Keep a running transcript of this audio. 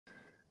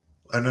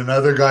And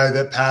another guy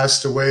that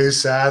passed away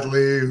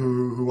sadly,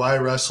 who I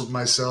wrestled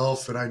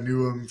myself, and I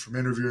knew him from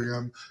interviewing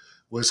him,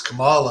 was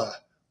Kamala,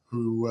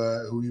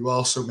 who you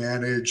also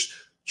managed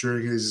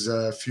during his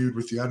feud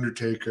with the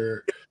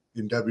Undertaker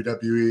in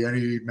WWE.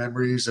 Any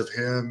memories of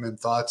him and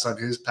thoughts on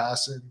his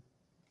passing?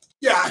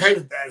 Yeah, I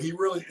hated that. He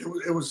really,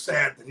 it was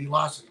sad that he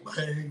lost his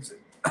legs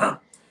and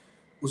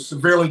was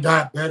severely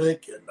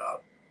diabetic. And,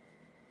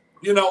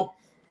 you know,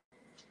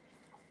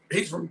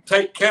 he's from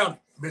Tate County,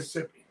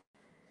 Mississippi,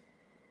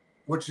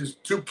 which is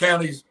two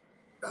counties,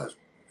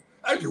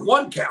 actually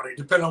one county,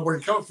 depending on where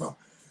you come from,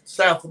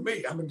 south of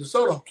me. I'm in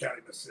DeSoto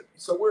County, Mississippi.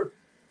 So we're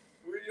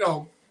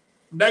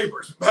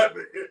neighbors, but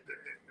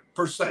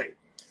per se.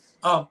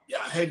 Yeah,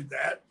 I hated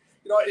that.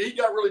 He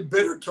got really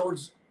bitter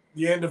towards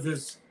the end of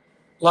his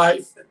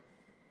life and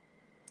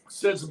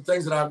said some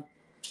things that I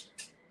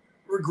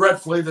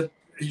regretfully that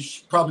he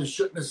probably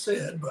shouldn't have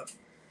said, but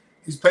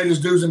he's paid his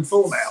dues in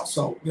full now.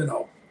 So,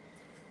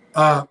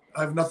 I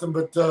have nothing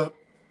but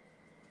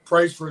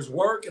praise for his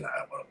work. And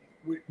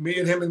me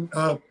and him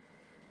and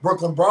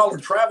Brooklyn Brawler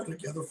traveled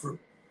together for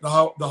the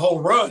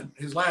whole run,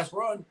 his last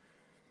run.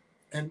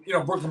 And,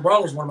 Brooklyn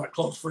Brawler is one of my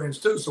close friends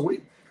too. So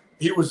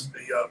he was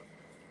the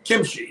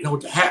kimchi,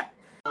 with the hat.